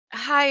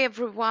Hi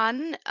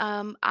everyone.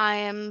 I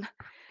am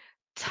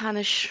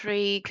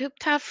Tanushree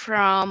Gupta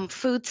from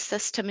Food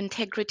System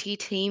Integrity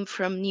Team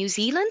from New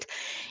Zealand,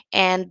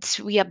 and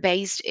we are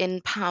based in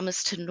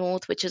Palmerston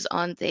North, which is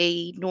on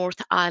the North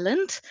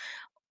Island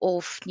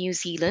of New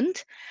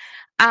Zealand.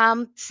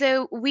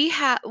 So we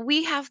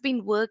have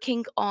been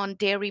working on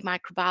dairy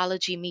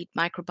microbiology, meat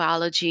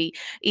microbiology,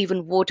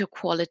 even water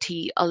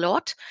quality a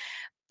lot.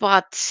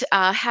 But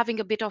having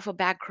a bit of a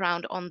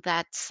background on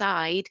that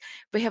side,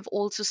 we have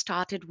also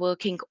started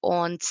working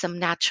on some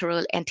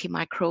natural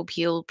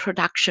antimicrobial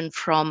production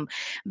from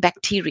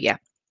bacteria.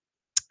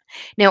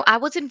 Now, I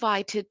was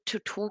invited to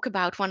talk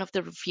about one of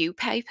the review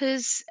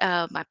papers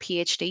my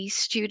PhD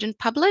student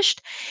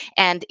published,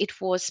 and it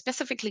was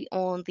specifically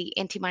on the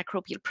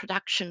antimicrobial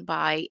production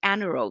by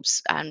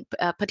anaerobes, and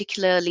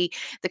particularly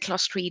the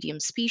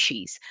Clostridium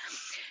species.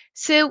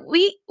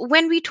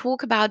 When we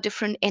talk about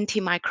different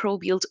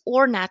antimicrobials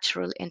or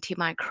natural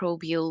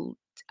antimicrobial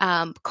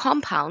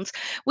compounds,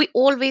 we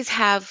always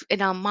have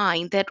in our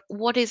mind that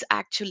what is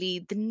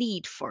actually the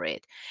need for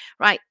it,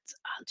 right?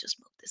 I'll just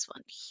move this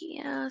one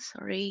here.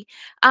 Sorry.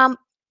 Um,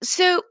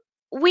 so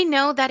we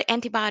know that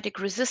antibiotic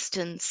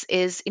resistance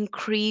is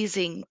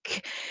increasing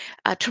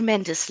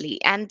tremendously,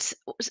 and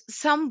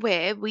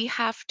somewhere we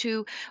have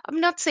to, I'm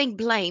not saying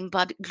blame,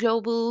 but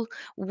global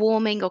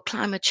warming or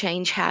climate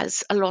change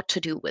has a lot to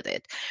do with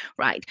it,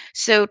 right?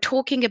 So,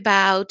 talking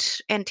about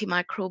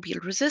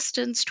antimicrobial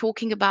resistance,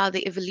 talking about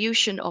the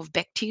evolution of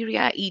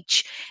bacteria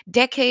each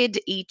decade,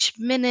 each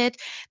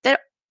minute, that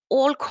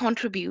all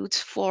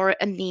contributes for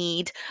a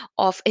need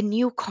of a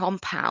new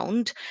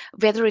compound,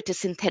 whether it is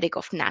synthetic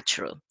or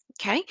natural.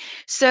 Okay,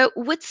 so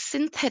with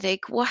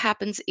synthetic, what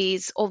happens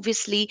is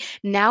obviously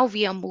now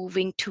we are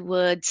moving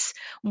towards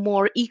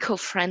more eco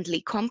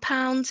friendly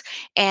compounds.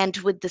 And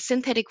with the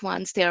synthetic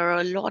ones, there are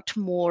a lot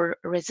more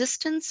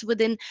resistance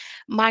within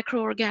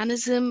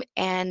microorganism.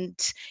 And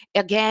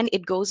again,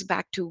 it goes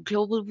back to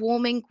global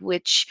warming,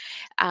 which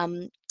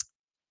um,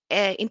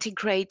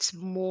 integrates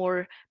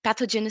more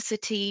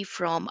pathogenicity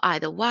from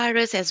either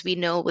virus, as we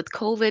know with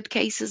COVID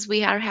cases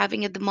we are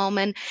having at the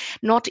moment.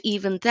 Not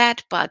even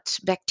that, but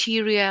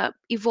bacteria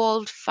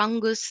evolved,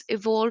 fungus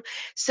evolved.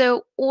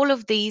 So all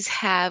of these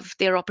have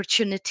their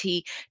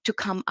opportunity to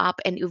come up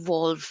and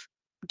evolve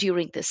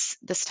during this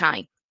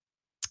time.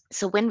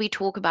 So when we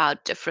talk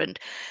about different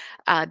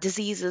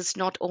diseases,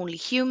 not only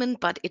human,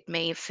 but it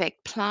may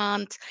affect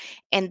plants.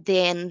 And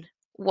then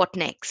what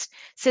next?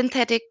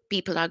 Synthetic,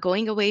 people are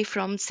going away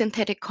from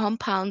synthetic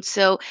compounds.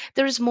 So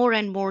there is more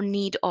and more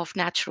need of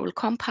natural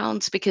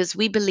compounds because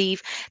we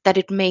believe that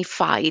it may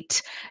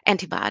fight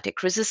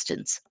antibiotic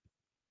resistance.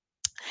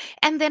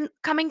 And then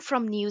coming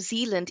from New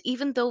Zealand,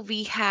 even though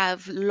we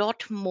have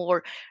lot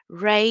more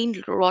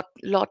rain,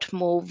 lot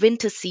more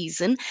winter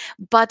season,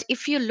 but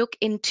if you look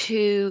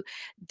into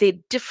the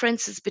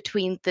differences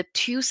between the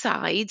two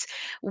sides,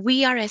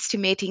 we are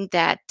estimating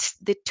that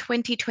the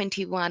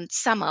 2021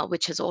 summer,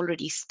 which has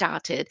already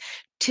started,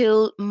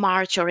 till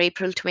March or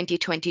April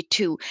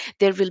 2022,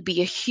 there will be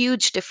a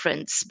huge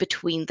difference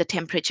between the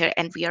temperature,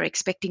 and we are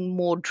expecting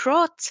more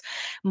droughts,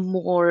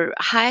 more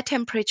higher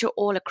temperature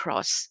all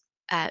across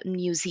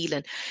New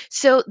Zealand.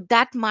 So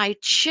that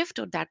might shift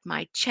or that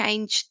might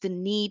change the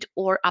need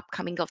or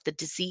upcoming of the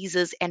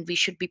diseases, and we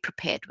should be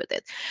prepared with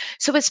it.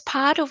 So, as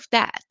part of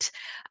that,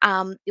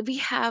 we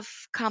have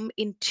come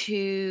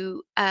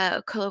into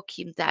a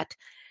colloquium that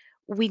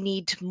we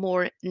need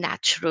more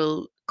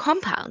natural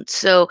compounds.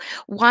 So,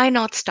 why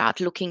not start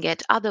looking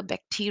at other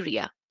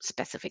bacteria,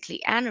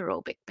 specifically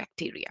anaerobic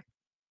bacteria?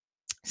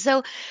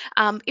 So,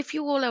 if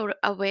you all are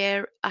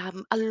aware,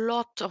 a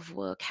lot of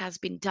work has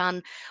been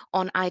done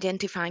on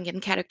identifying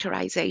and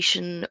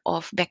characterization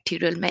of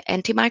bacterial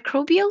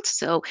antimicrobials.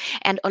 So,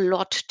 and a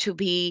lot to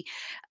be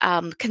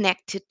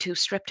connected to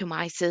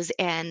streptomyces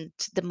and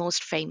the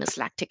most famous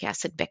lactic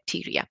acid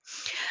bacteria.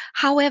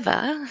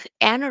 However,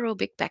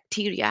 anaerobic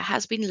bacteria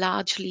has been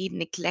largely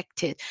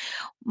neglected,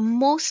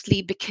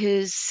 mostly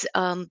because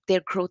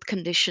their growth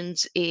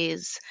conditions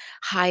is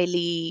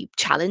highly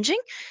challenging.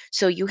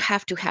 So you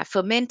have to have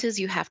fermenters,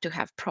 you have to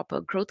have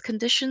proper growth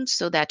conditions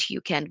so that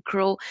you can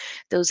grow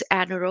those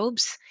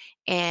anaerobes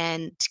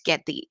and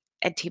get the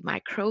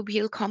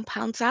antimicrobial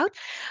compounds out.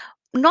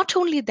 Not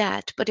only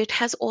that, but it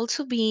has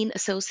also been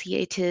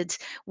associated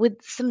with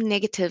some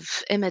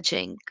negative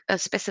imaging,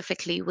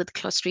 specifically with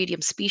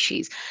Clostridium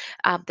species,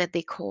 that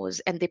they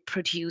cause, and they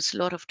produce a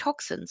lot of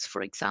toxins,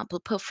 for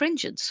example,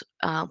 perfringens,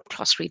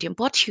 Clostridium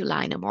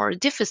botulinum, or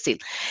difficile.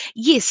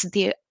 Yes,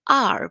 there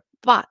are,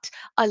 but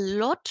a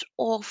lot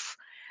of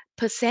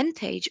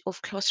percentage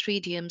of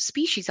Clostridium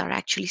species are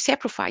actually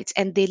saprophytes,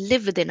 and they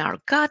live within our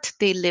gut.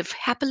 They live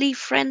happily,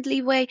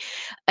 friendly way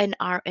in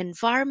our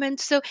environment.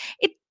 So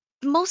it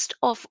most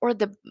of or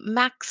the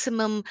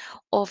maximum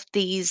of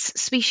these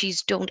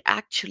species don't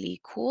actually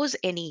cause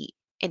any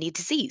any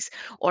disease,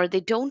 or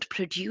they don't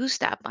produce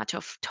that much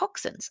of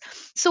toxins.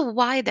 So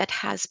why that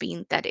has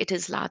been that it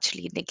is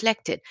largely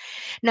neglected.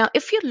 Now,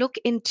 if you look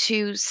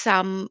into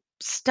some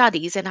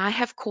studies, and I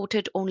have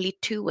quoted only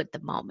two at the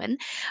moment,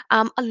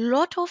 a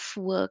lot of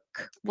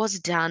work was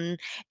done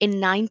in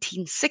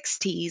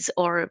 1960s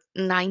or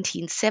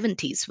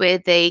 1970s where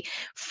they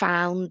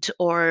found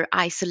or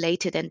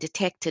isolated and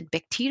detected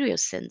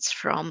bacteriocins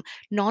from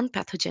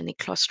non-pathogenic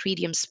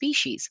Clostridium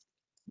species.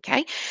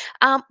 Okay.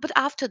 But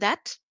after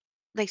that,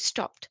 they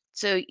stopped.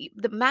 So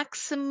the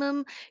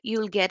maximum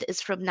you'll get is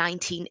from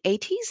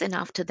 1980s, and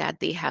after that,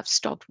 they have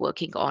stopped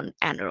working on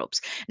anaerobes.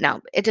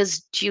 Now, it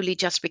is duly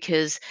just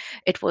because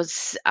it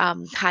was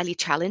highly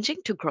challenging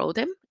to grow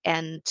them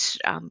and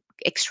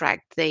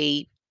extract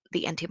the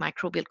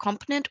antimicrobial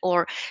component,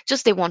 or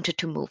just they wanted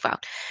to move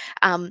out.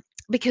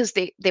 Because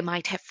they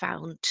might have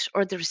found,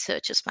 or the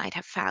researchers might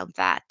have found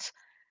that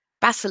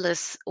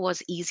bacillus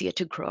was easier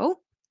to grow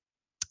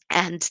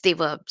and they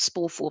were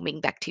spore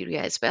forming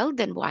bacteria as well,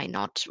 then why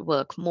not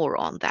work more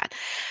on that?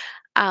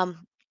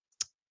 Um,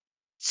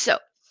 so,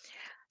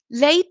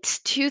 late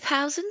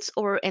 2000s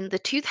or in the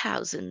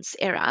 2000s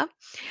era,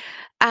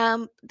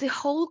 the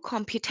whole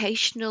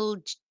computational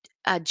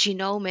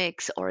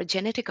genomics or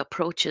genetic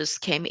approaches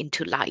came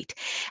into light.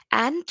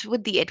 And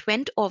with the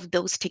advent of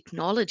those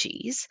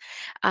technologies,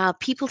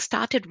 people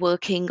started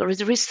working, or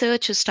the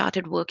researchers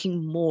started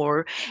working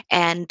more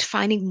and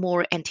finding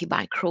more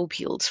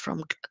antimicrobials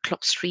from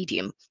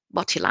Clostridium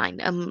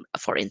botulinum,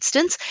 for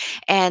instance,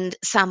 and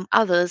some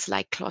others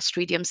like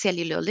Clostridium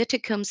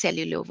cellulolyticum,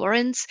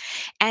 cellulovorans.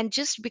 And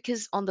just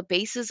because on the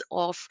basis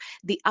of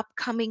the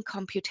upcoming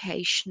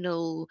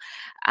computational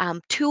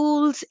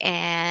tools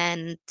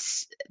and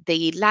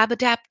the lab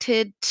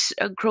adapted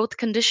growth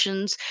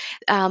conditions,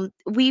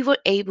 we were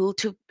able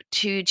to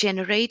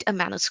generate a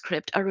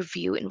manuscript, a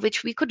review in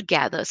which we could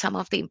gather some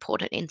of the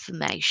important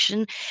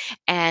information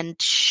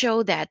and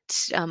show that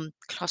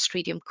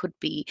Clostridium could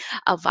be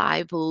a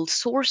viable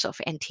source of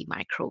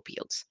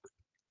antimicrobials.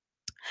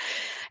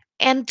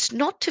 And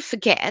not to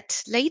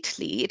forget,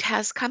 lately it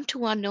has come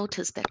to our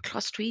notice that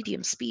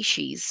Clostridium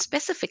species,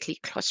 specifically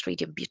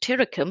Clostridium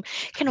butyricum,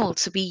 can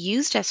also be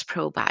used as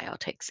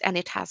probiotics. And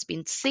it has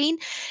been seen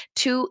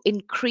to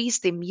increase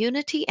the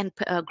immunity and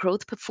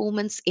growth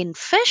performance in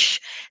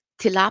fish,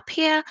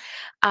 tilapia,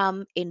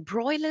 in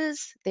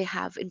broilers. They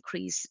have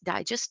increased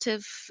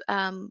digestive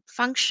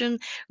function,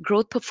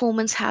 growth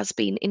performance has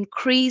been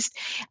increased,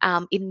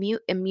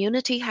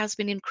 immunity has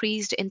been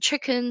increased in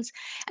chickens.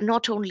 And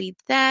not only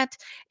that,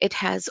 it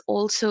has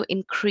also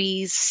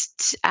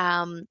increased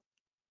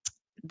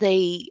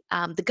the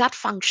gut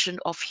function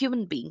of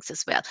human beings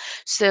as well.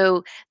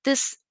 So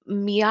this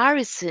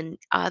Miaricin,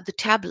 the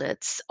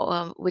tablets,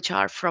 which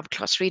are from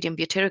Clostridium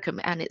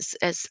butyricum and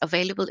is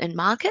available in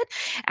market,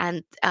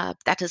 and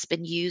that has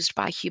been used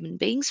by human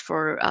beings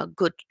for a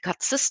good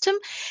gut system.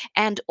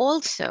 And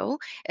also,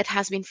 it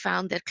has been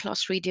found that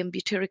Clostridium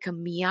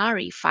butyricum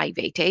miari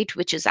 588,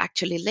 which is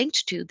actually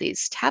linked to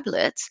these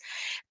tablets,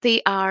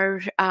 they are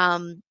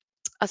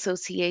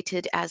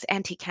associated as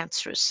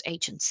anti-cancerous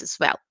agents as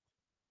well.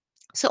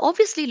 So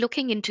obviously,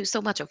 looking into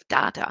so much of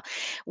data,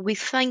 we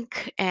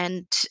think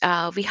and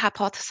we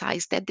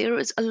hypothesize that there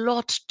is a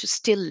lot to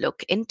still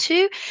look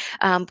into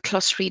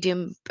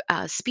Clostridium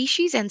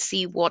species and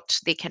see what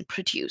they can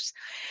produce.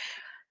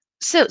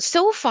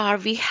 So far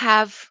we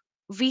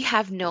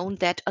have known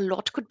that a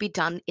lot could be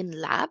done in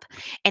lab,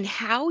 and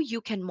how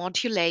you can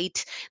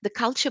modulate the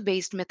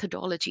culture-based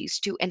methodologies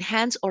to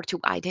enhance or to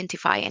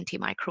identify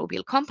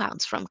antimicrobial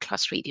compounds from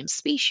Clostridium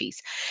species.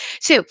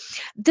 So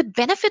the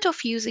benefit of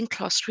using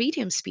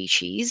Clostridium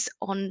species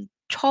on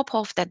top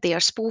of that, they are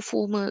spore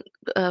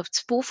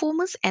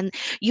formers, and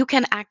you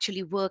can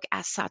actually work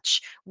as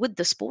such with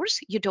the spores.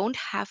 You don't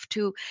have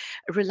to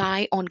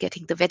rely on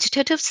getting the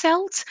vegetative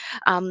cells.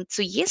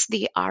 So yes,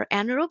 they are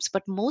anaerobes,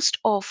 but most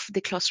of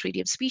the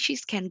Clostridium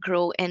species can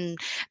grow in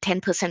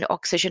 10%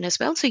 oxygen as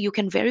well. So you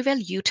can very well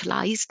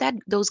utilize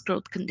those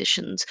growth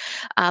conditions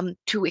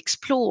to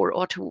explore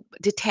or to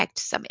detect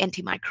some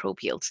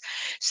antimicrobials.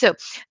 So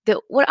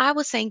what I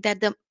was saying that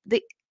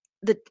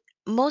the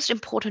most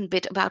important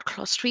bit about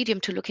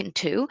Clostridium to look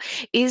into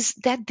is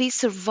that they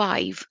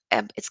survive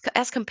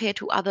as compared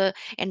to other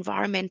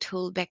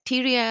environmental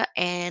bacteria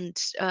and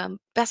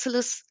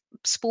bacillus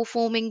spore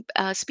forming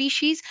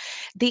species.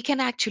 They can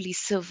actually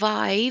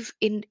survive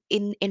in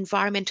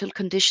environmental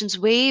conditions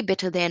way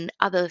better than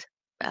other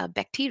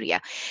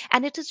bacteria.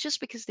 And it is just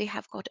because they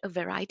have got a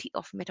variety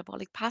of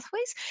metabolic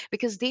pathways,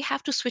 because they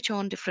have to switch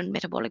on different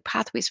metabolic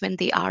pathways when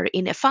they are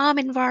in a farm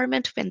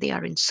environment, when they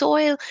are in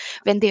soil,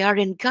 when they are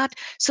in gut.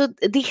 So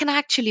they can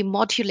actually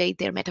modulate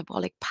their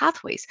metabolic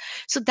pathways.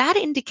 So that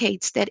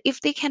indicates that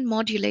if they can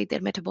modulate their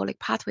metabolic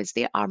pathways,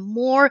 there are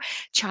more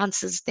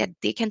chances that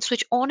they can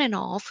switch on and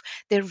off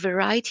their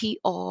variety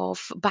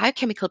of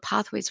biochemical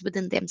pathways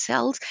within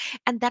themselves,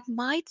 and that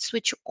might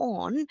switch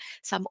on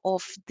some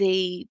of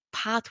the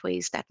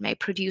pathways that may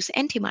produce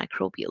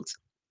antimicrobials.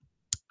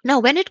 Now,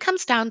 when it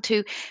comes down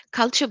to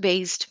culture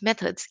based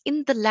methods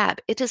in the lab,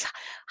 it is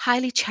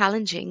highly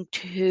challenging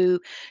to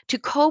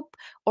cope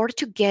or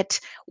to get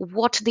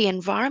what the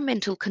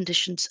environmental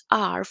conditions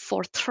are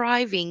for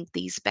thriving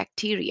these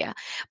bacteria.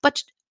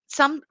 But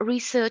some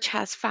research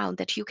has found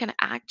that you can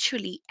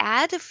actually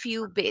add a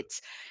few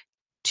bits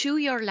to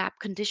your lab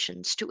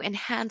conditions to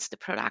enhance the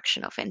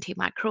production of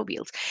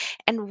antimicrobials.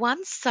 And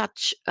one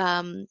such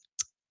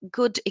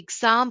good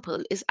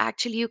example is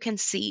actually you can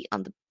see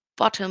on the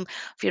bottom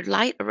of your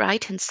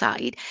right hand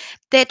side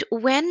that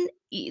when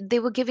they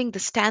were giving the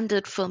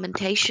standard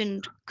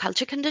fermentation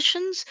culture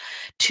conditions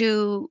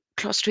to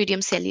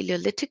Clostridium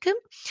cellulolyticum,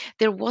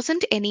 there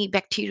wasn't any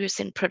bacteria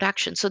in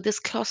production. So this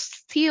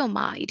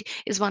closthiamide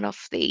is one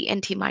of the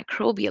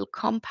antimicrobial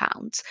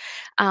compounds,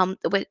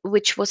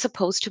 which was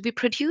supposed to be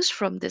produced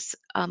from this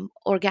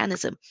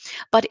organism,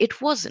 but it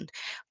wasn't.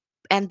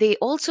 And they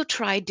also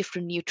tried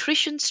different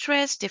nutrition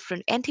stress,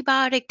 different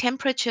antibiotic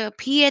temperature,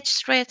 pH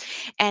stress,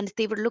 and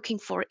they were looking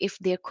for if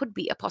there could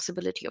be a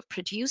possibility of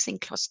producing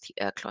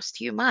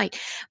clostridium,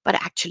 but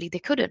actually they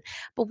couldn't.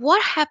 But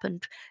what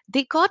happened?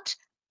 They got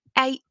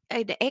an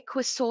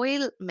aqueous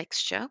soil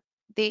mixture.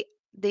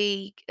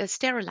 They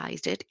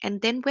sterilized it,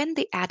 and then when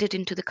they added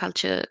into the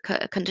culture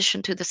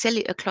condition to the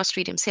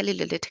Clostridium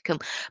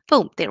cellulolyticum,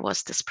 boom, there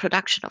was this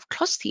production of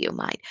clostridium.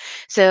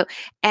 So,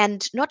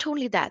 and not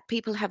only that,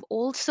 people have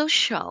also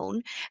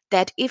shown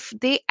that if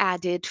they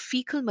added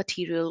fecal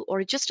material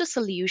or just a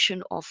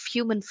solution of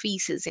human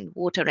feces in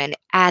water and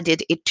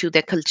added it to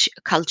their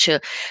culture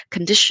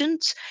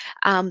conditions,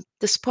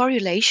 the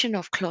sporulation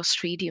of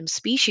Clostridium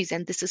species,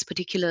 and this is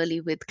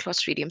particularly with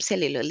Clostridium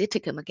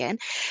cellulolyticum again,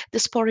 the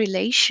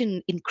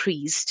sporulation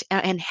increased,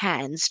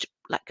 enhanced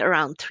like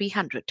around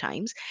 300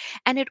 times,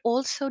 and it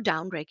also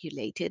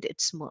downregulated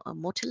its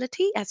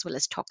motility as well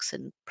as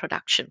toxin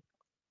production.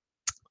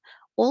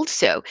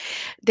 Also,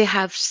 they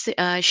have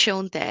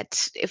shown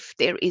that if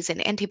there is an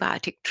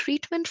antibiotic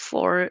treatment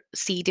for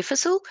C.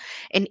 difficile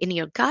in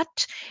your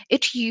gut,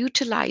 it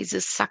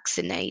utilizes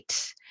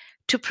succinate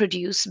to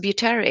produce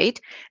butyrate,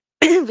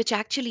 which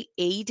actually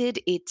aided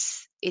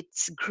its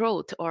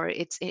growth, or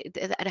it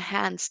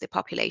enhanced the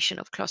population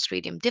of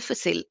Clostridium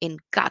difficile in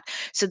gut.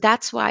 So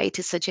that's why it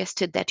is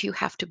suggested that you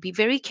have to be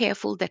very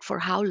careful that for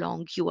how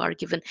long you are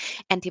given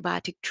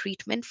antibiotic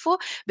treatment for,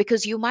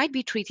 because you might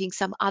be treating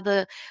some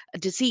other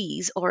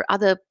disease or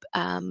other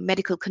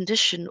medical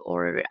condition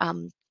or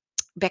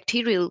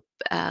bacterial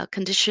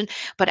condition,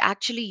 but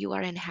actually you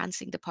are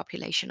enhancing the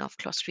population of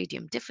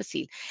Clostridium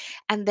difficile.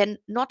 And then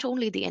not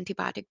only the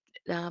antibiotic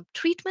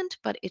treatment,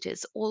 but it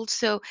is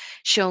also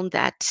shown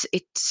that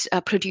it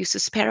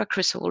produces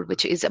paracrisol,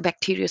 which is a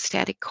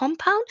bacteriostatic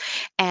compound,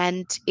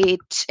 and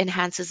it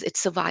enhances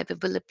its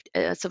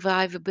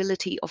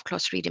survivability of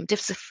Clostridium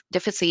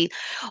difficile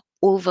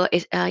over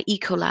E.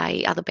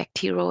 coli, other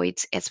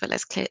bacteroids, as well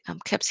as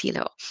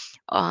Klebsiella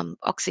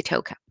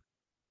oxytoca.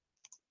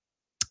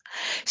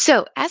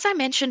 So, as I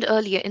mentioned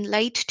earlier, in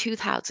late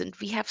 2000,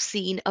 we have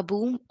seen a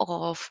boom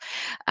of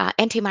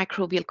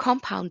antimicrobial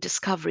compound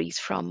discoveries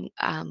from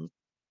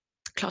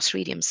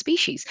Clostridium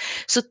species.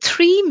 So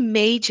three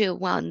major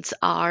ones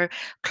are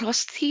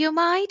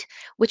closthiamide,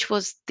 which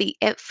was the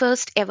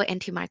first ever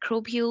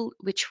antimicrobial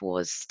which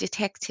was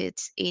detected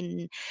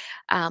in,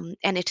 and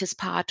it is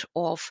part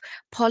of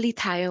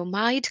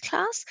polythiamide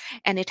class,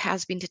 and it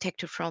has been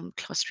detected from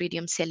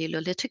Clostridium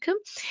cellulolyticum,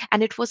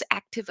 and it was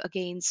active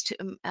against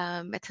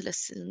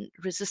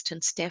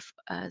methicillin-resistant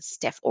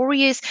Staph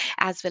aureus,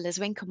 as well as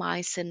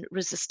vancomycin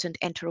resistant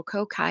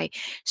enterococci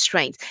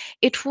strains.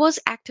 It was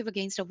active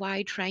against a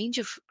wide range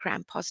of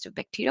gram-positive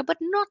bacteria, but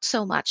not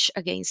so much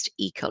against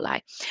E.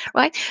 coli,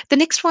 right? The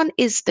next one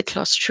is the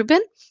clostridium,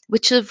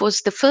 which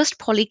was the first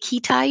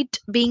polyketide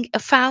being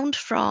found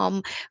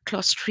from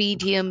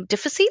Clostridium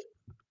difficile,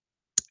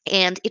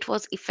 and it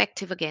was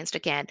effective against,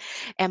 again,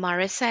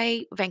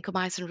 MRSA,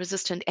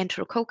 vancomycin-resistant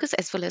enterococcus,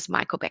 as well as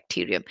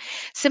mycobacterium.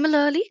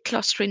 Similarly,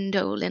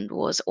 clostridolin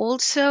was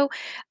also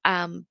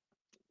um,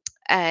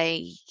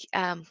 a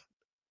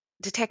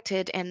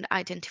detected and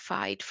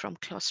identified from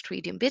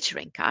Clostridium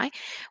bitirinci,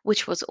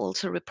 which was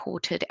also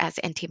reported as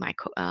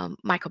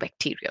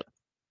mycobacterial.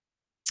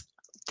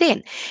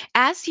 Then,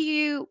 as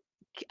you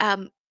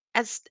um,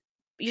 as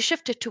you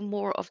shifted to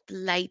more of the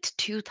late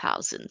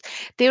 2000s,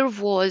 there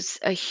was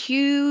a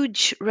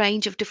huge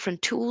range of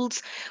different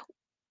tools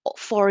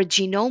for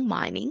genome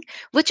mining,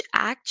 which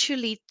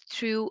actually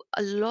threw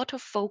a lot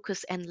of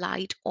focus and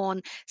light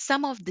on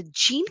some of the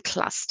gene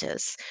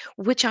clusters,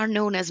 which are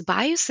known as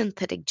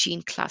biosynthetic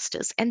gene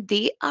clusters, and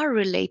they are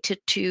related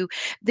to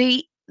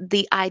the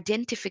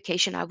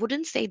identification. I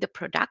wouldn't say the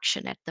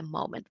production at the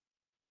moment.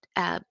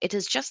 It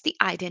is just the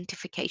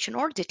identification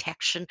or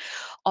detection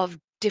of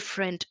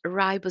different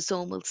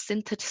ribosomal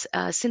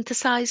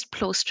synthesized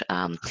post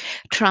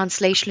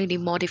translationally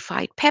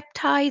modified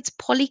peptides,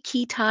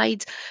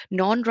 polyketides,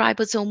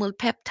 non-ribosomal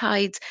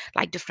peptides,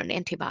 like different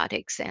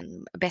antibiotics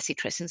and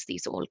bacitracins,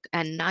 these all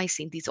and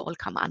niacin, these all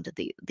come under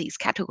these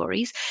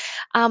categories.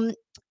 Um,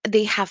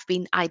 they have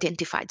been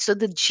identified. So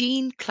the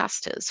gene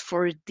clusters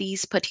for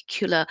these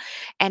particular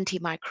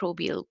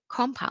antimicrobial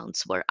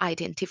compounds were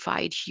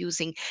identified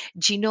using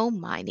genome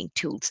mining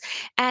tools.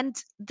 And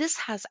this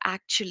has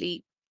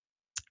actually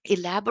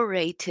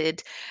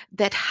elaborated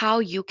that how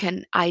you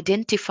can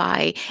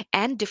identify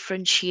and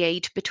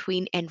differentiate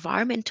between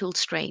environmental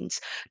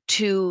strains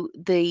to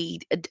the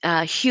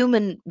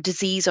human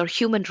disease or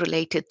human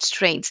related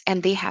strains,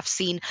 and they have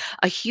seen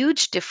a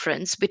huge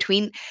difference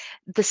between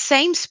the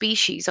same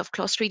species of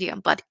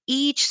clostridium, but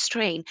each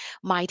strain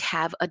might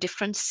have a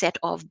different set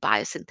of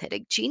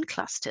biosynthetic gene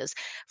clusters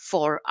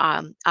for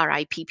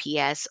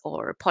RIPPS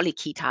or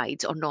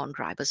polyketides or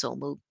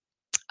non-ribosomal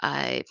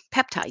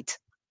peptides.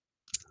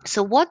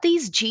 So, what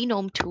these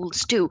genome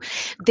tools do,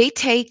 they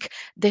take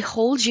the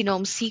whole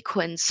genome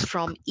sequence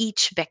from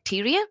each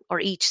bacteria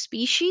or each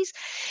species.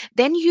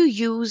 Then you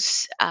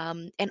use,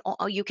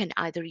 or you can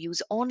either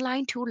use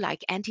online tool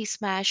like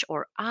Anti-Smash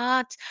or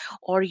Art,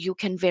 or you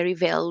can very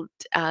well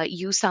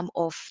use some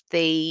of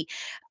the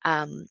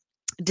um,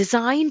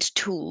 designed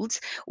tools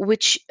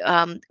which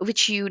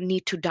you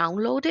need to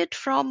download it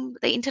from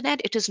the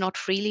internet. It is not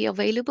freely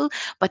available,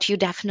 but you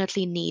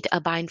definitely need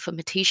a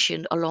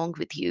bioinformatician along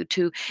with you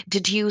to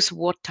deduce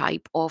what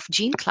type of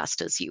gene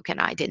clusters you can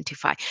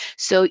identify.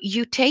 So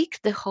you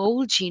take the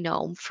whole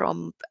genome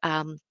from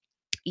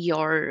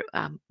your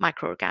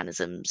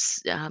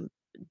microorganisms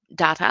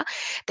data,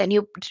 then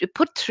you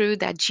put through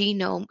that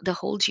genome, the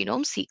whole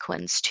genome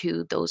sequence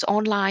to those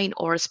online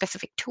or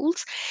specific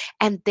tools,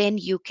 and then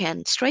you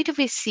can straight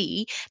away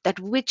see that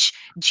which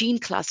gene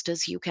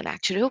clusters you can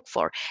actually look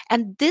for.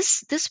 And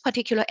this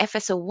particular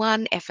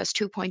FSO1,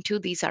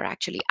 FS2.2, these are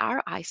actually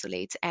our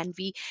isolates, and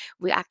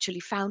we actually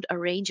found a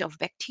range of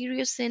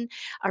bacteriocin,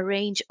 a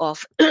range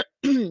of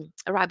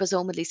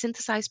ribosomally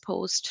synthesized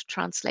post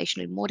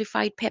translationally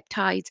modified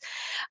peptides,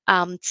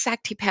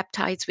 SACT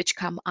peptides, which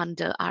come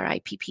under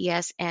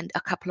RIPPS, and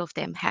a couple of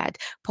them had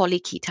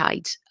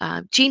polyketide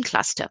gene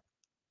cluster.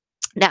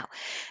 Now,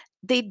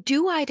 they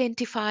do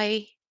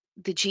identify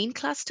the gene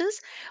clusters,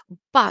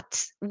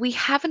 but we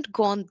haven't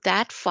gone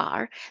that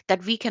far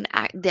that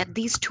that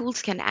these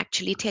tools can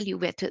actually tell you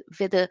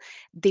whether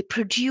they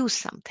produce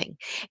something.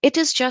 It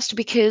is just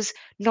because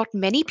not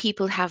many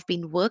people have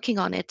been working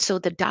on it, so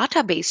the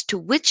database to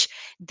which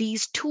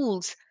these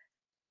tools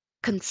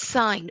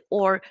consign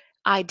or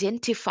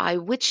identify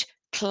which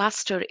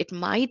cluster it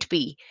might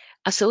be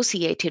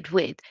associated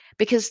with,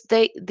 because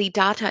the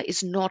data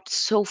is not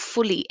so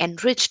fully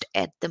enriched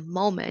at the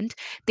moment.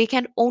 They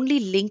can only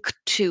link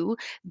to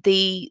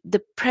the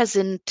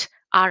present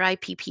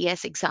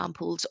RIPPS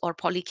examples or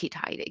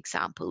polyketide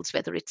examples,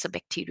 whether it's a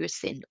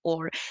bacteriocin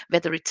or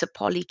whether it's a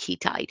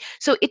polyketide.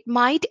 So it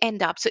might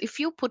end up, so if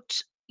you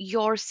put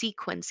your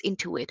sequence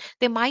into it,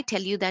 they might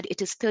tell you that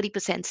it is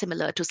 30%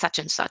 similar to such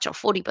and such or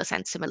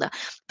 40% similar,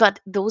 but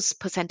those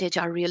percentage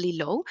are really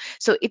low.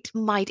 So it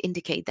might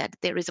indicate that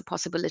there is a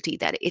possibility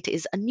that it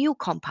is a new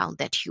compound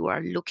that you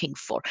are looking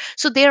for.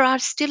 So there are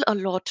still a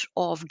lot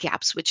of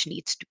gaps which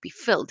needs to be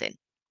filled in,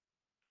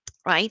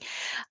 right?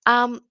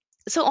 Um,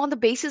 so on the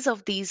basis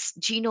of these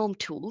genome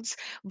tools,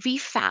 we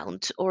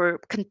found,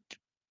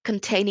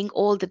 containing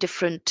all the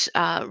different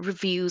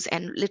reviews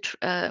and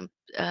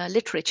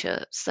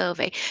literature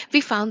survey, we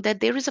found that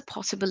there is a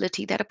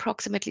possibility that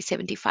approximately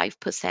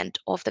 75%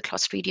 of the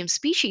Clostridium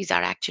species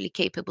are actually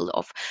capable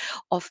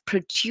of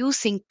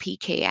producing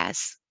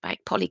PKS,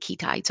 like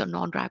polyketides or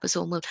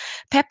non-ribosomal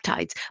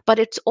peptides. But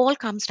it all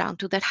comes down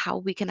to that how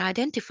we can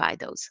identify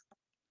those.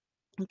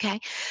 Okay,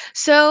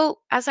 so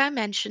as I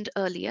mentioned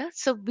earlier,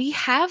 so we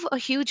have a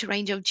huge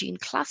range of gene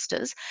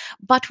clusters,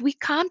 but we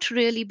can't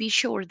really be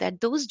sure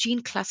that those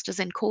gene clusters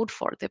encode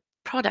for the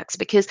products,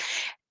 because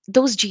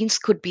those genes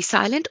could be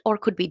silent or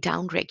could be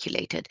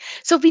downregulated.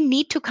 So we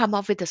need to come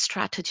up with a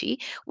strategy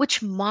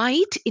which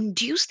might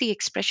induce the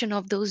expression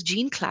of those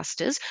gene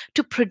clusters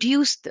to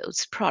produce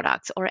those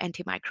products or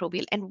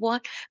antimicrobial. And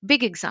one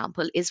big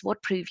example is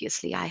what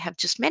previously I have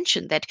just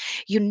mentioned, that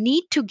you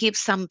need to give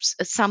some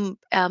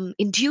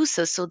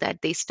inducers so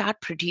that they start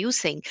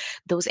producing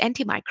those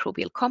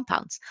antimicrobial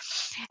compounds.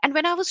 And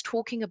when I was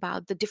talking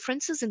about the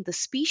differences in the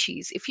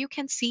species, if you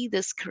can see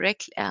this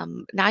correct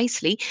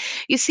nicely,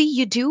 you see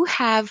you do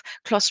have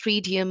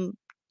Clostridium,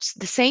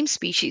 the same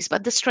species,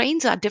 but the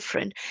strains are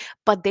different,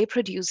 but they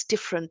produce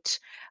different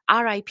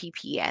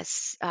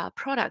RIPPS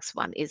products.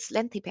 One is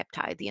lengthy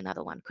peptide, the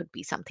another one could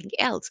be something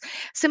else.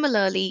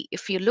 Similarly,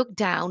 if you look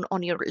down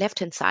on your left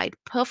hand side,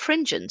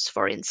 perfringens,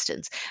 for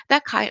instance,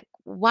 that kind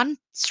one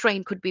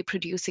strain could be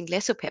producing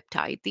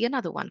lesopeptide, the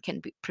another one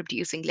can be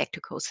producing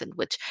lactococin,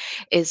 which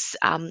is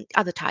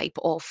other type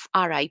of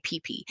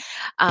RIPP.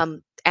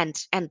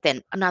 And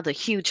then another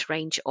huge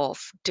range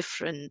of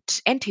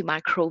different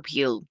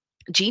antimicrobial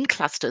gene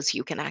clusters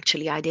you can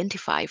actually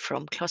identify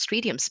from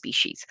Clostridium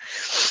species.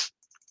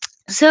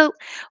 So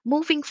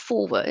moving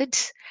forward,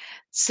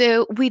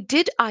 so we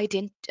did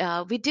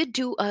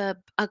do a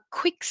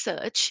quick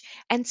search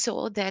and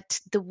saw that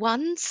the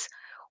ones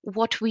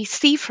what we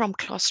see from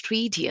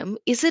Clostridium,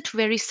 is it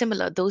very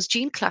similar? Those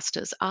gene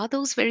clusters, are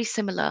those very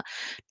similar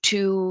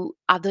to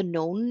other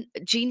known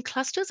gene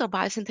clusters or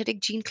biosynthetic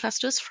gene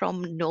clusters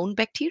from known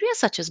bacteria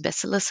such as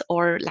Bacillus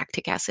or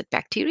lactic acid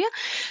bacteria?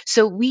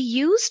 So we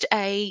used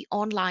a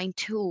online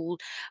tool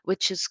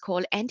which is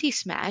called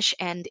Anti-Smash,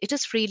 and it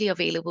is freely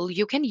available.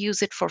 You can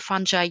use it for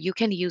fungi, you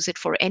can use it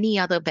for any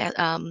other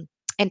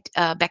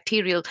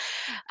bacterial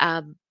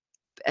um,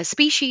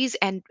 species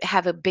and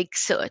have a big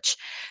search.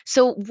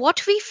 So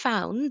what we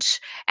found,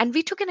 and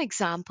we took an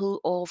example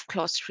of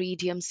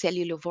Clostridium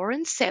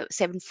cellulovorans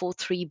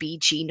 743b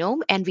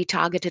genome, and we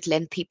targeted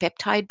lengthy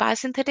peptide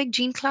biosynthetic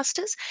gene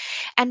clusters,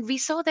 and we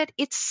saw that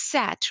it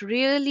sat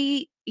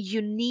really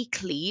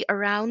uniquely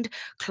around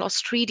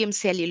Clostridium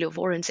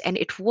cellulovorans, and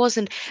it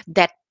wasn't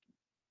that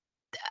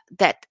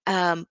that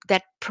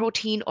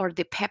protein or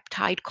the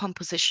peptide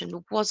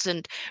composition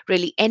wasn't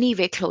really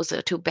anywhere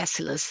closer to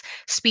Bacillus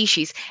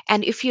species.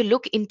 And if you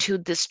look into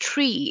this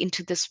tree,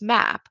 into this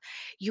map,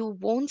 you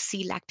won't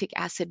see lactic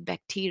acid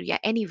bacteria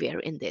anywhere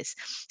in this.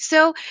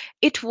 So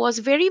it was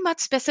very much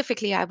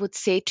specifically, I would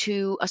say,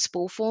 to a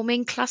spore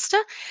forming cluster.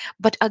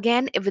 But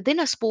again, within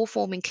a spore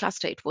forming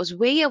cluster, it was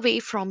way away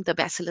from the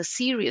Bacillus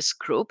cereus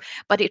group,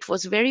 but it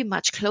was very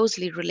much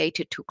closely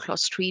related to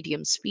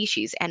Clostridium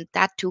species, and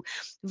that too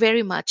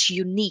very much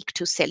unique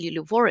to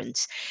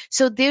cellulovorans.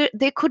 So there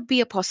could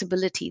be a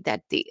possibility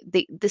that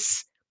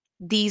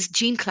these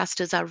gene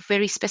clusters are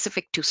very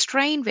specific to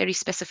strain, very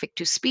specific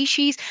to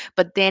species,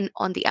 but then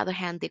on the other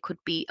hand, they could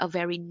be a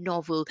very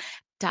novel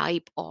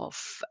type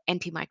of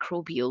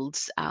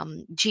antimicrobials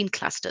gene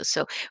clusters.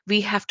 So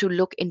we have to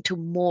look into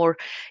more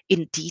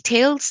in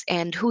details,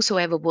 and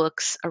whosoever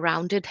works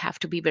around it have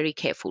to be very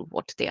careful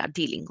what they are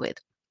dealing with.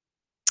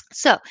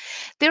 So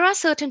there are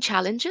certain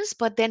challenges,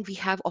 but then we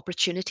have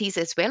opportunities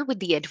as well with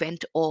the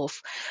advent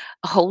of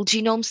whole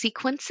genome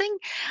sequencing.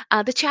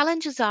 The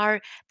challenges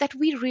are that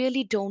we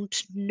really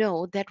don't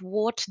know that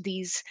what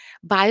these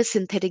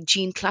biosynthetic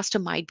gene cluster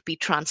might be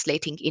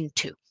translating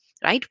into.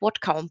 Right? What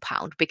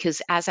compound?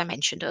 Because as I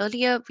mentioned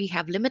earlier, we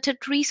have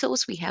limited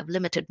resource, we have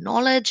limited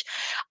knowledge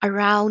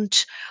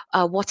around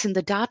what's in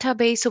the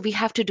database. So we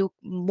have to do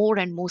more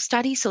and more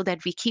studies so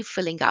that we keep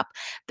filling up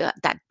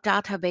that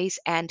database,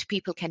 and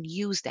people can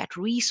use that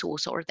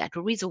resource or that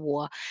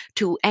reservoir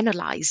to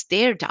analyze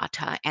their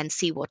data and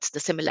see what's the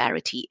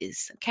similarity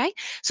is. Okay,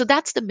 so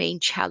that's the main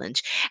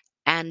challenge.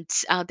 And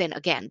then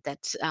again,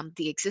 that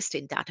the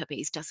existing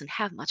database doesn't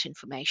have much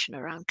information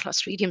around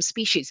Clostridium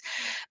species.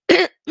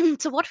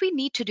 So what we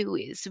need to do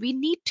is we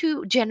need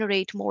to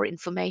generate more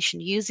information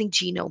using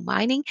genome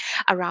mining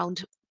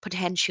around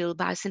potential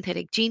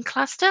biosynthetic gene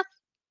cluster,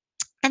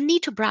 and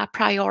need to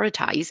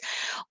prioritize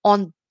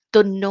on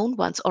the known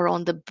ones or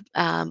on the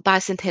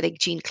biosynthetic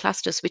gene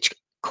clusters which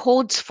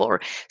codes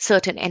for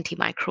certain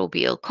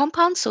antimicrobial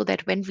compounds, so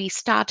that when we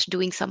start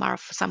doing some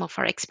of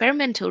our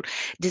experimental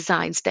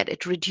designs, that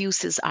it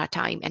reduces our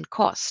time and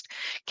cost.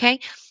 Okay,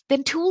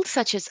 then tools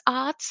such as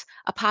arts,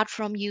 apart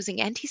from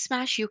using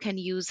anti-smash, you can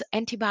use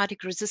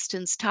antibiotic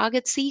resistance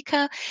target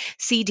seeker,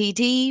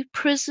 CDD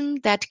prism,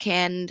 that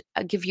can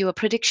give you a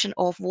prediction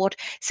of what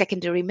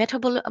secondary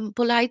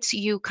metabolites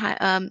you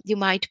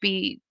might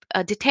be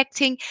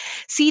detecting.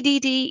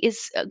 CDD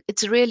is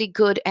it's really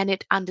good, and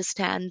it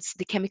understands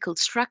the chemical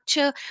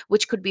structure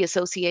which could be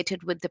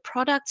associated with the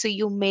product. So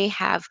you may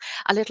have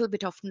a little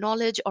bit of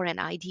knowledge or an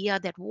idea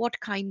that what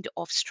kind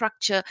of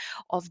structure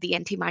of the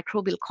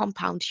antimicrobial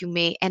compound you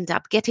may end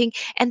up getting,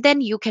 and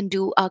then you can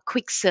do a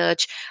quick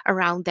search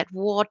around that,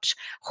 what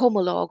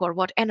homolog or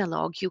what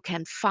analog you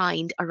can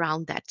find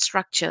around that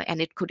structure,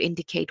 and it could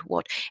indicate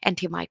what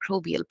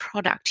antimicrobial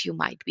product you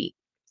might be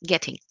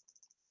getting.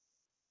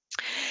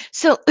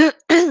 So,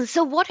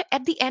 so what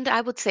at the end,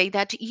 I would say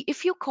that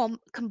if you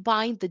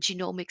combine the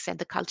genomics and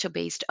the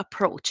culture-based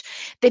approach,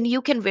 then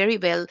you can very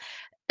well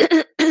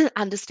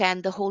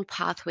understand the whole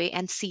pathway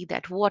and see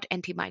that what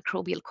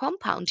antimicrobial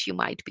compound you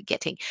might be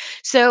getting.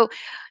 So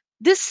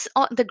this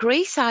on the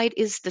gray side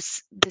is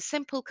the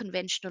simple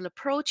conventional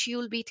approach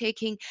you'll be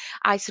taking,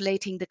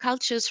 isolating the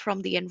cultures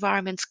from the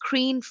environment,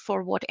 screen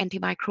for what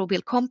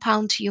antimicrobial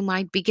compound you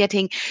might be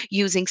getting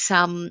using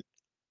some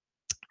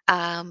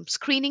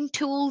screening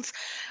tools,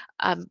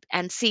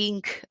 and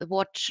seeing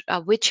what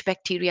which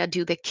bacteria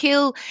do they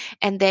kill,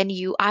 and then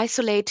you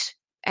isolate,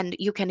 and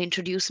you can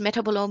introduce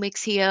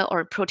metabolomics here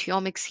or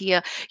proteomics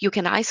here. You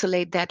can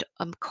isolate that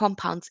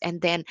compounds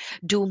and then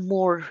do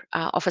more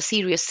of a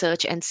serious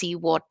search and see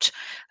what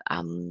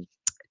um,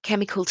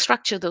 chemical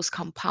structure those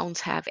compounds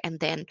have, and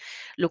then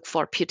look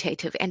for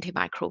putative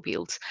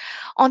antimicrobials.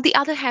 On the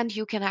other hand,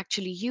 you can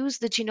actually use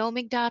the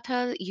genomic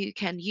data, you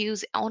can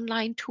use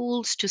online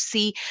tools to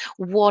see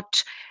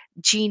what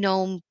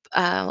genome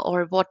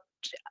or what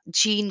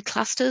gene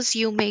clusters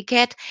you may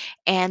get,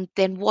 and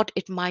then what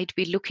it might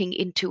be looking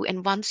into.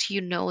 And once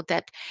you know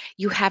that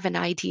you have an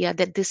idea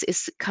that this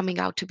is coming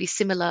out to be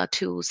similar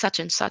to such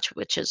and such,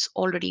 which is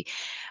already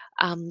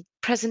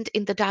present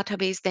in the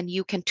database, then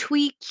you can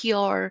tweak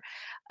your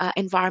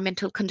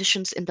environmental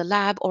conditions in the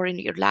lab or in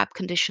your lab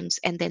conditions,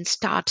 and then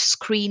start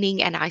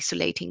screening and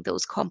isolating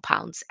those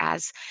compounds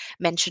as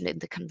mentioned in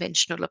the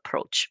conventional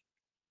approach.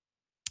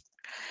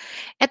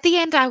 At the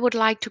end, I would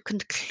like to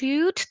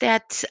conclude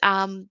that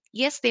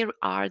yes, there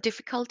are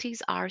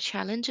difficulties, are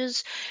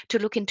challenges to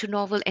look into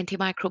novel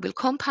antimicrobial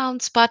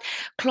compounds, but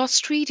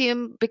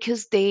Clostridium,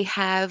 because they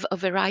have a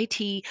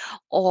variety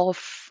of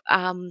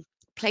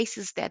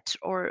places that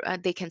or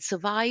they can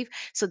survive,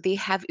 so they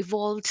have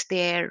evolved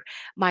their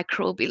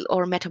microbial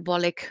or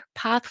metabolic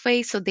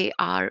pathway, so they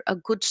are a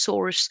good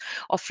source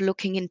of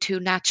looking into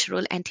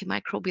natural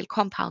antimicrobial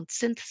compound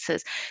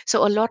synthesis.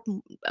 So a lot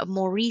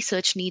more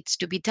research needs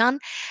to be done.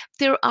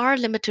 There are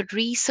limited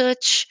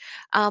research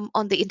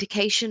on the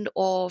indication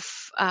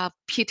of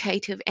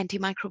putative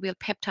antimicrobial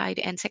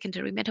peptide and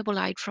secondary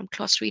metabolite from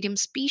Clostridium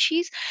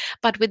species,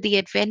 but with the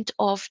advent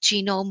of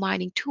genome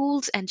mining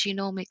tools and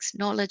genomics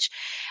knowledge,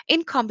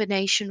 in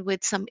combination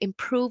with some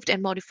improved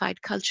and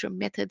modified culture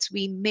methods,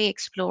 we may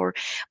explore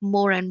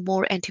more and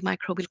more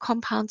antimicrobial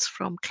compounds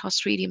from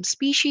Clostridium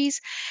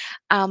species,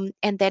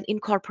 and then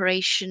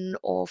incorporation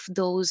of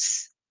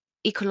those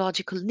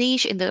ecological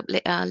niche in the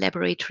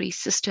laboratory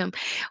system,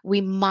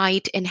 we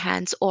might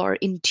enhance or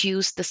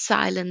induce the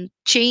silent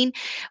chain,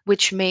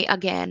 which may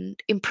again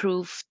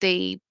improve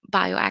the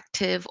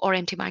bioactive or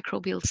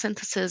antimicrobial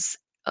synthesis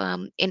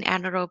in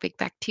anaerobic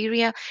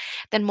bacteria.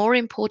 Then, more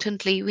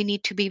importantly, we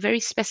need to be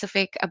very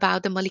specific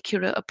about the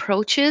molecular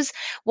approaches,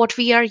 what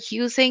we are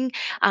using.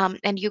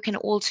 And you can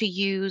also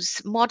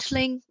use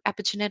modeling,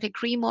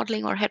 epigenetic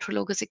remodeling, or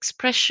heterologous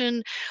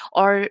expression,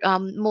 or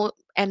more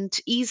and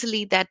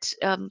easily that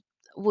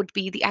would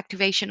be the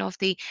activation of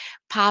the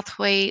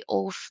pathway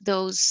of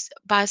those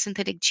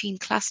biosynthetic gene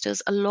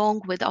clusters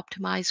along with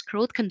optimized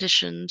growth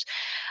conditions,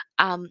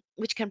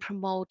 which can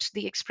promote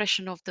the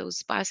expression of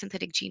those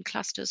biosynthetic gene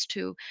clusters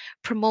to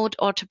promote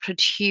or to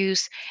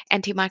produce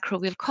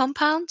antimicrobial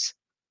compounds.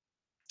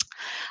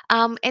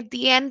 At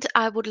the end,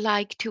 I would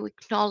like to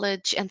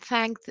acknowledge and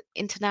thank the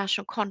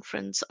International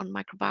Conference on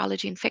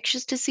Microbiology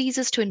Infectious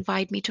Diseases to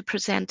invite me to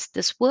present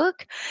this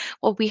work,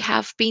 what we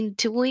have been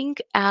doing.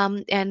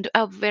 And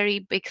a very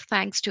big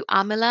thanks to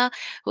Amila,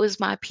 who is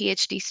my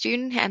PhD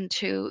student and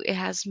who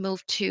has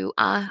moved to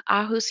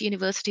Aarhus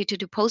University to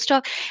do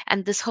postdoc.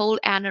 And this whole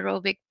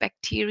anaerobic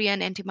bacteria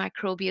and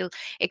antimicrobial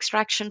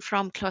extraction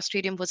from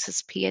Clostridium was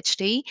his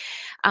PhD.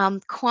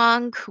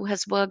 Kwang, who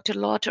has worked a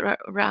lot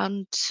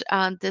around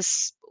this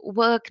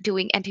work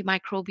doing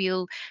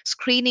antimicrobial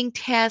screening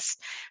tests,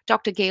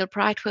 Dr. Gail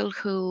Brightwell,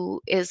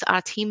 who is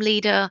our team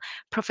leader,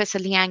 Professor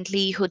Liang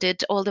Li, who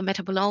did all the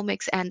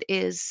metabolomics and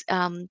is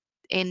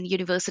in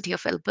University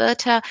of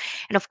Alberta,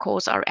 and of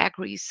course our Ag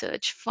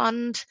Research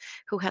Fund,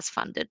 who has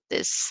funded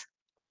this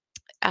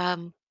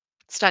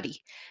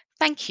study.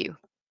 Thank you.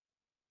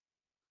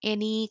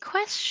 Any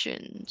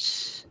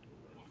questions?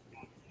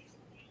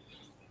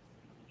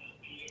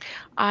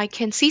 I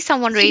can see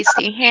someone raise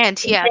their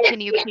hand. Yeah,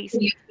 can you please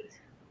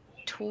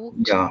talk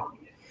to Yeah.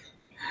 me?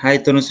 Hi,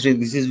 Tanushree.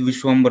 This is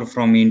Vishwambar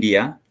from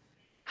India.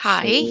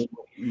 Hi. So,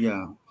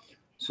 yeah.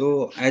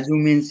 So, as you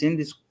mentioned,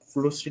 this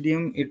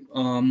Clostridium, it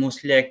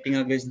mostly acting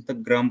against the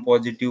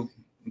gram-positive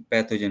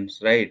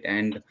pathogens, right?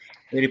 And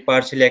very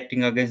partially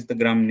acting against the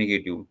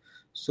gram-negative.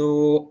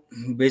 So,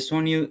 based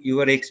on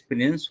your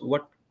experience,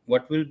 what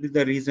will be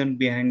the reason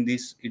behind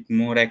this? It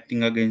more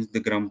acting against the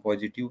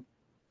gram-positive.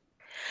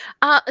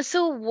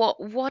 So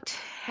what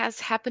has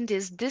happened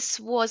is this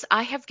was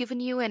I have given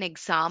you an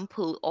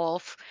example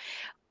of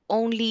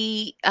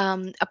only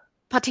a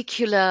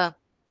particular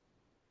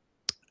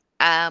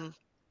um,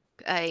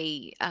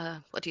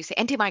 what do you say,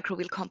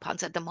 antimicrobial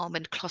compounds at the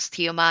moment,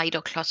 clostridiumide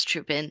or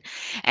clostribin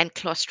and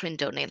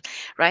clostridionil,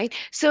 right?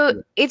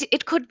 So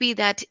it could be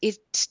that it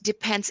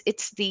depends,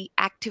 it's the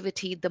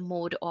activity, the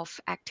mode of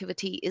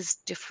activity is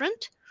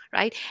different,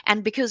 right?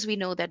 And because we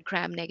know that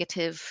gram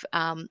negative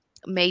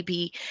may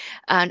be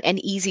an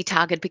easy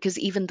target, because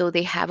even though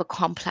they have a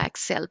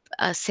complex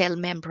cell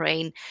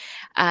membrane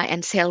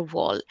and cell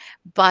wall,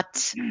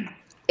 but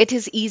it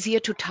is easier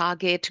to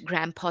target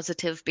gram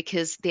positive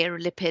because their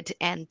lipid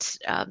and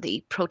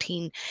the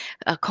protein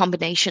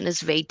combination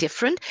is very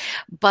different.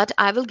 But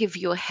I will give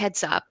you a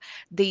heads up.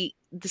 The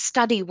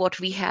study what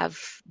we have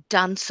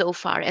done so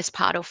far as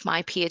part of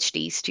my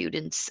PhD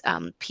students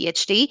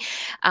PhD,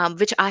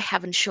 which I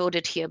haven't showed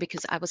it here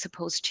because I was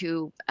supposed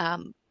to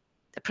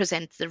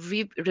present the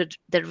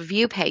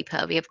review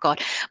paper we have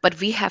got, but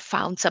we have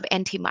found some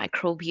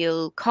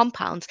antimicrobial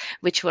compounds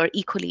which were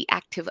equally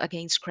active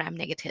against gram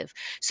negative.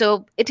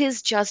 So it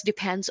is just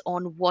depends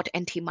on what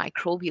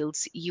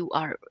antimicrobials you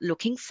are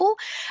looking for,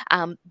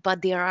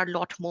 but there are a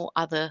lot more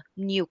other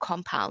new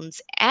compounds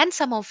and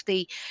some of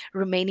the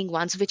remaining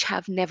ones which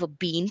have never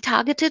been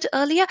targeted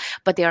earlier,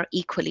 but they are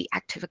equally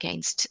active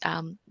against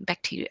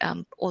bacteria,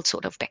 all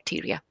sort of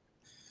bacteria.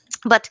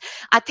 But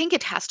I think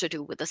it has to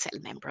do with the cell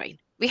membrane.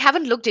 We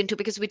haven't looked into,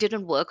 because we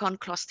didn't work on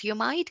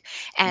clostridiumide,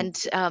 and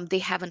Okay. they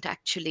haven't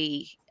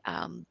actually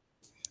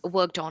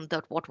worked on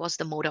what was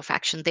the mode of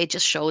action. They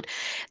just showed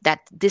that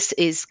this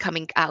is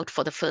coming out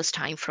for the first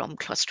time from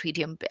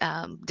Clostridium,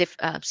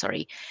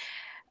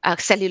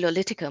 cellular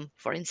liticum,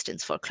 for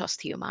instance, for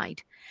clostridiumide.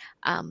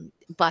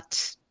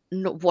 But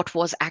no, what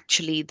was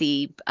actually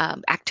the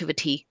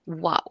activity,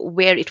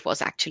 where it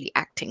was actually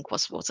acting,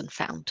 wasn't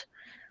found.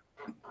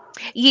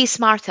 Yes,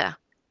 Martha.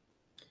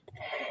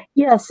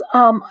 Yes,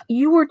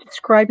 you were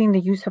describing the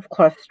use of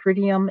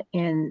Clostridium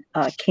in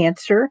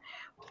cancer.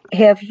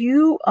 Have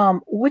you,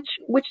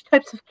 which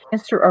types of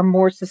cancer are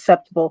more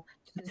susceptible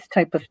to this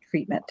type of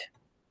treatment?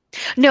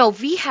 No,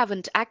 we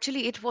haven't.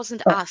 Actually, it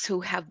wasn't Oh, us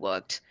who have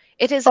worked.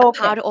 It is a okay.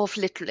 part of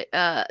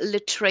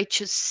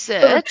literature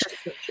search. Literature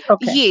search.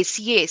 Okay. Yes,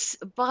 yes.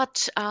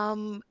 But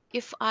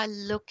if I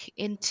look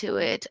into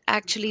it,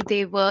 actually,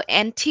 they were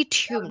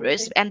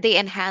anti-tumorous and they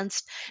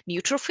enhanced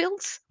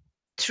neutrophils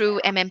through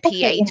Okay,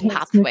 MMP8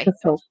 enhanced pathway.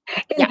 neutrophils.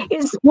 Yeah. And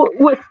is what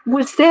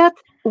was that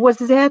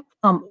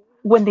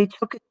when they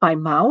took it by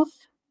mouth?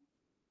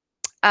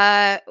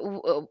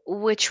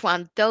 Which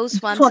one? Those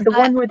This ones? one, the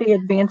one where they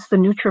advanced the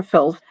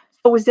neutrophils.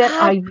 So was that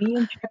Uh, IV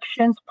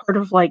injections, part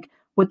of like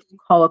what they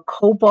call a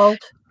cobalt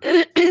no,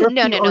 therapy,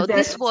 no, or no. is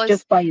that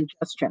just by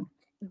ingestion?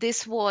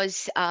 This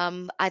was,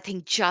 I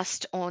think,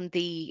 just on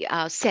the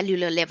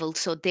cellular level.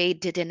 So they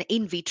did an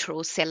in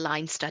vitro cell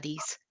line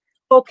studies.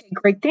 Okay,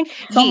 great. Thank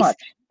you so Yes. much.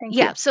 Thank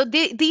Yeah. you. So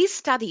these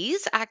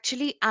studies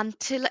actually,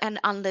 until and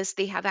unless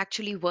they have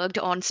actually worked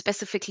on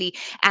specifically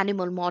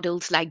animal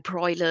models like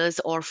broilers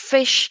or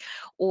fish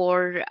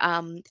or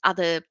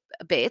other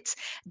bits,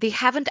 they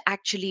haven't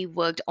actually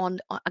worked on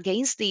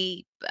against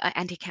the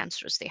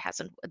anti-cancerous.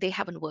 They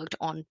haven't worked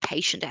on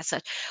patient as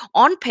such.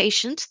 On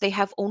patient, they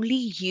have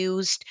only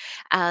used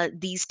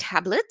these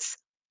tablets,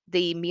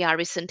 the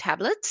Miaricin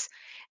tablets,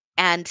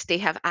 and they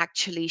have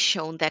actually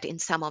shown that in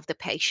some of the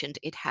patient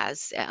it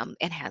has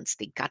enhanced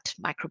the gut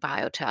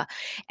microbiota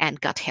and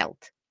gut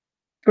health.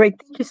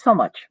 Great. Thank you so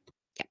much.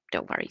 Yeah,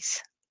 no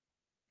worries.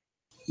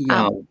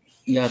 Yeah, um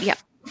yeah, yeah.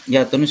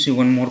 yeah. Tanushree,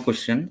 one more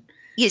question.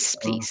 Yes, Uh,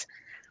 please.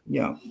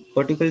 Yeah,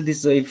 particularly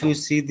this, if you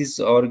see these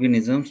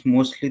organisms,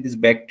 mostly these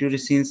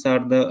bacteriocins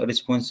are the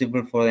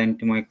responsible for the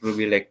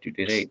antimicrobial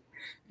activity, right?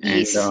 And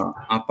Yes.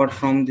 apart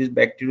from this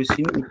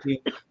bacteriocin, if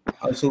we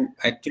also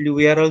actually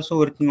we are also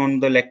working on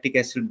the lactic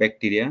acid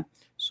bacteria.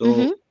 So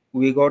Mm-hmm.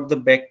 we got the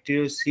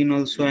bacteriocin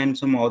also and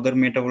some other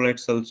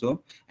metabolites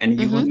also, and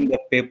Mm-hmm. even the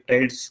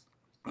peptides,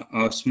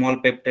 small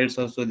peptides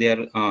also they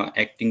are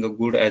acting a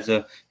good as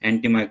a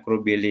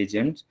antimicrobial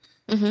agents.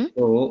 Mm-hmm.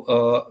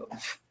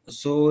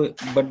 So,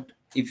 but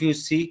if you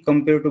see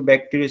compared to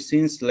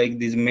bacteriocins, like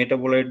these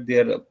metabolite,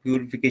 their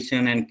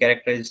purification and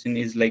characterization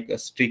is like a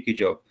tricky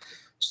job.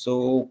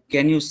 So,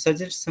 can you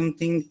suggest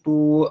something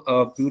to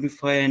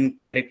purify and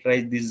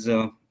characterize these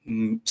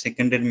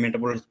secondary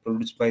metabolites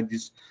produced by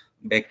this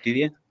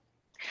bacteria?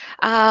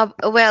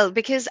 Well,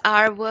 because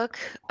our work,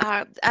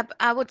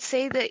 I would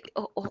say that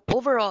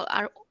overall,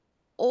 our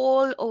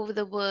all over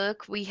the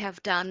work we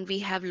have done, we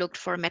have looked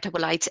for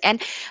metabolites.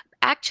 And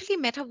actually,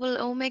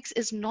 metabolomics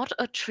is not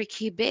a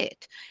tricky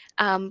bit.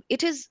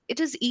 It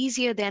is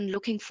easier than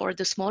looking for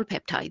the small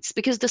peptides,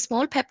 because the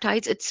small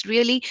peptides, it's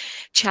really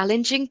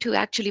challenging to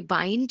actually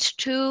bind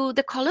to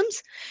the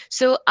columns.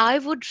 So I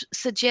would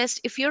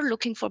suggest, if you're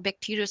looking for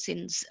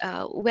bacteriocins,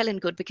 well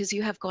and good, because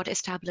you have got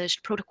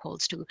established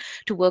protocols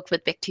to work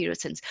with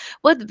bacteriocins.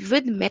 With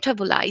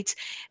metabolites,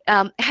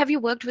 have you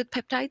worked with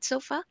peptides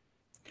so far?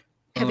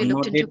 Have you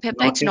looked Not into yet,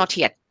 not peptides? yet, Not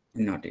yet.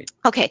 not yet.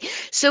 Okay,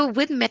 so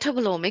with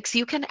metabolomics,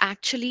 you can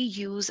actually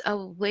use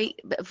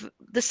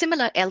the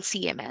similar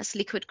LCMS,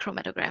 liquid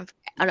chromatograph,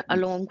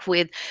 along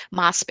with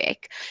mass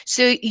spec.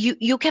 So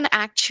you can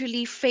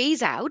actually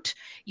phase out.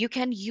 You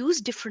can use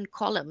different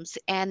columns,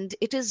 and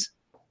it is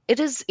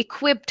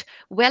equipped,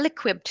 well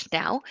equipped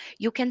now.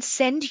 You can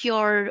send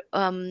your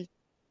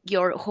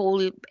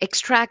whole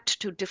extract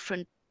to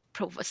different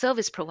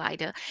service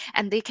provider,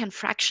 and they can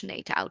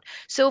fractionate out.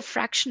 So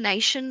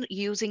fractionation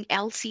using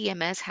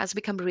LCMS has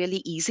become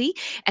really easy,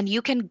 and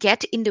you can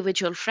get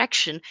individual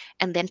fraction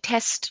and then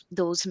test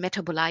those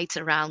metabolites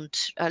around,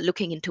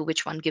 looking into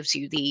which one gives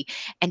you the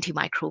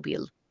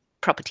antimicrobial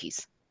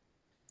properties.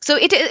 So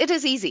it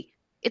is easy.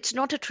 It's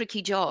not a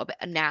tricky job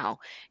now.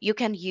 You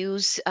can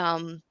use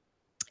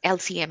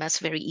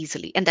LCMS very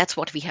easily, and that's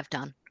what we have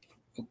done.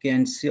 Okay,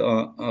 and see,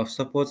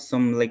 suppose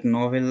some like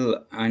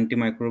novel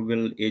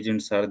antimicrobial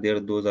agents are there;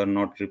 those are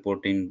not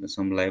reported in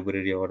some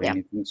library or Yeah.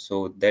 anything.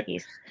 So that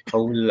Yes.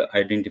 how will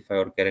identify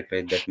or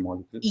characterize that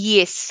molecule?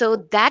 Yes, so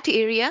that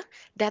area,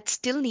 that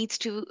still needs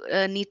to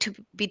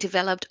be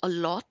developed a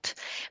lot,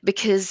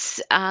 because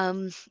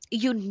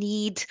you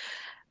need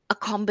a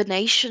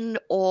combination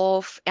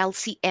of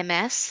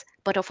LCMS,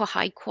 but of a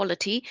high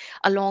quality.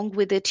 Along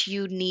with it,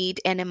 you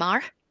need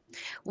NMR.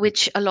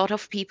 which a lot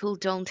of people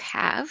don't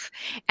have.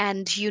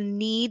 And you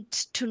need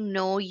to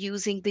know,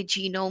 using the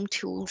genome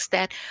tools,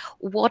 that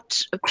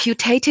what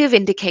putative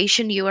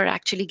indication you are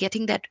actually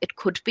getting, that it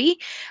could be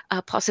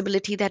a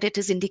possibility that it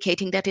is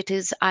indicating that it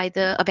is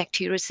either a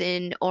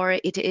bactericin or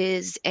it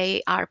is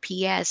a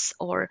RPS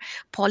or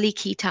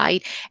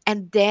polyketide,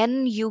 and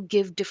then you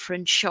give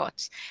different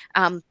shots.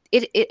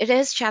 It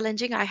is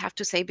challenging, I have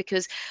to say,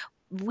 because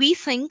we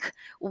think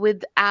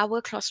with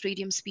our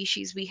Clostridium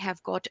species, we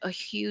have got a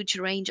huge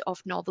range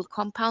of novel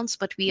compounds,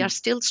 but we are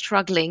still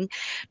struggling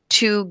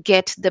to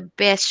get the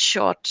best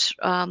shot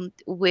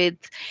with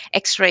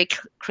X-ray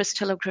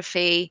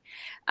crystallography,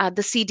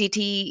 the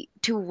CDT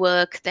to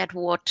work, that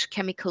what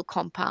chemical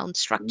compound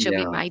structure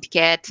we Yeah. might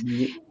get,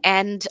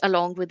 and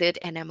along with it,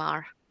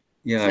 NMR.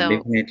 Yeah, So,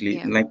 definitely.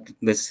 yeah, Like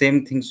the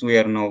same things we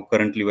are now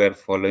currently we are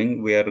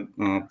following. We are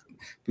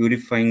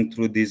purifying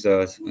through this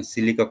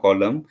silica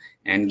column,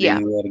 and yeah.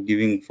 then we are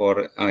giving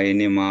for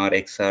NMR,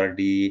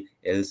 XRD,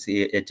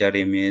 LC,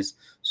 HRMS.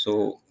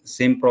 So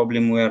same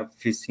problem we are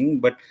facing,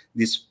 but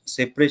this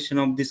separation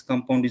of this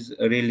compound is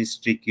a really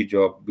tricky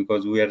job,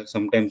 because we are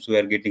sometimes we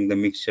are getting the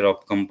mixture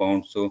of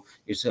compounds. So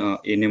it's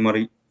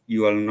NMR,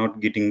 you are not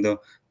getting the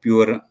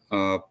pure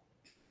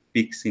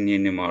peaks in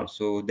NMR.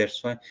 So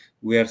that's why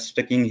we are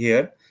stuck in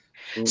here.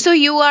 So So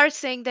you are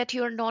saying that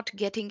you're not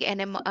getting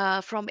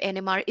from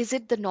NMR. Is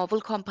it the novel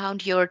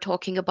compound you're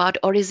talking about,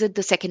 or is it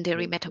the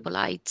secondary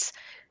metabolites?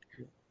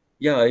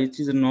 yeah, it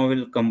is a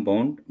novel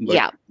compound, but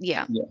Yeah,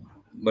 yeah. yeah,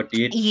 but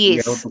yet we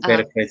have Yes. to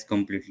characterize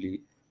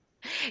completely.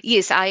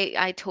 Yes,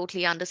 I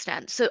totally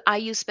understand. So are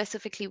you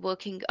specifically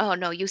working? Oh,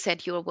 no, you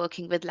said you were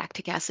working with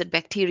lactic acid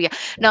bacteria.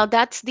 Now,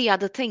 that's the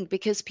other thing,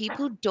 because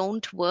people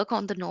don't work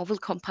on the novel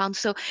compounds.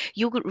 So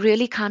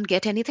really can't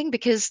get anything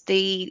because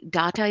the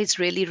data is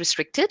really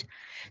restricted.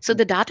 So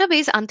the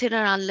database, until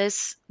and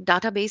unless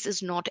database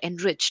is not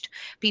enriched,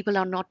 people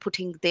are not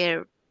putting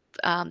their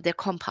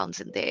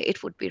compounds in there.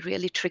 It would be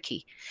really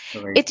tricky.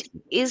 It Right.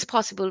 is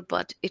possible,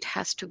 but it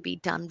has to be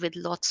done with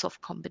lots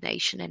of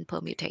combination and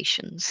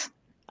permutations,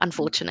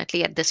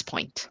 unfortunately, at this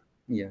point.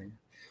 Yeah. Yeah.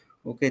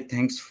 Okay,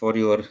 thanks for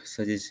your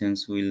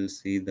suggestions. We'll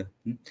see the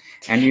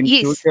and in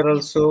Yes, future yeah.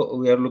 also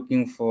we are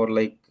looking for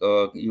like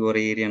your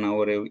area and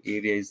our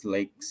area is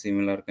like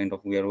similar kind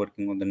of. We are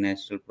working on the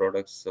natural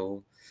products.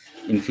 So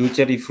in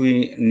future, if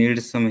we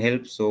need some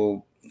help,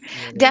 so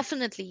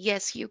Definitely,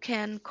 yes, you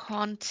can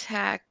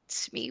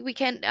contact me.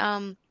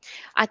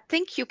 I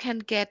think you can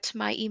get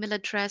my email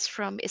address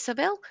from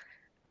Isabel,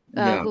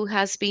 yeah. who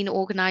has been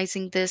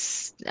organizing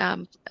this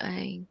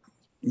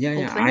Yeah,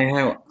 whole yeah,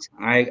 thing.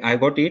 I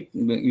got it.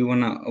 You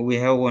wanna we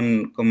have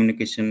one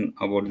communication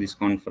about this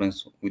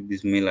conference with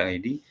this mail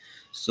ID.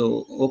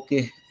 So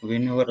okay,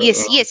 whenever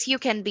Yes, yes, you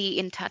can be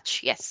in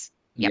touch. Yes.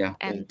 Yep. yeah,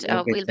 And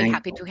okay, we'll be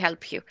happy to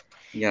help you.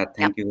 yeah, Yep.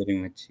 thank you very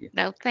much. Yeah,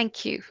 No,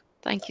 thank you.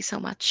 Thank you so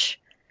much.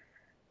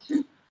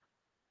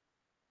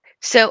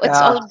 So it's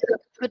Uh, all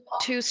good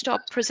to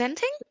stop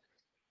presenting?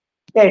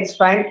 yeah, it's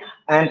fine.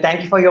 And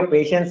thank you for your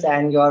patience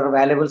and your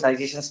valuable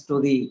suggestions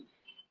to the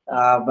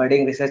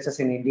budding researchers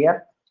in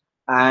India.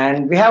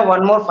 And we have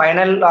one more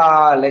final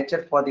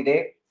lecture for the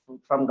day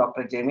from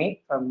Dr.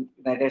 Jamie from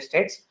United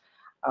States.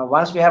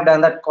 Once we have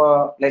done that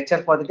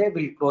lecture for the day,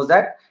 we'll close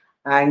that.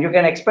 And you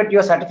can expect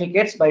your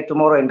certificates by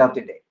tomorrow end of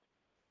the day.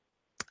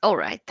 All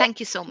right. Thank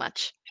you so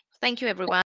much. Thank you, everyone.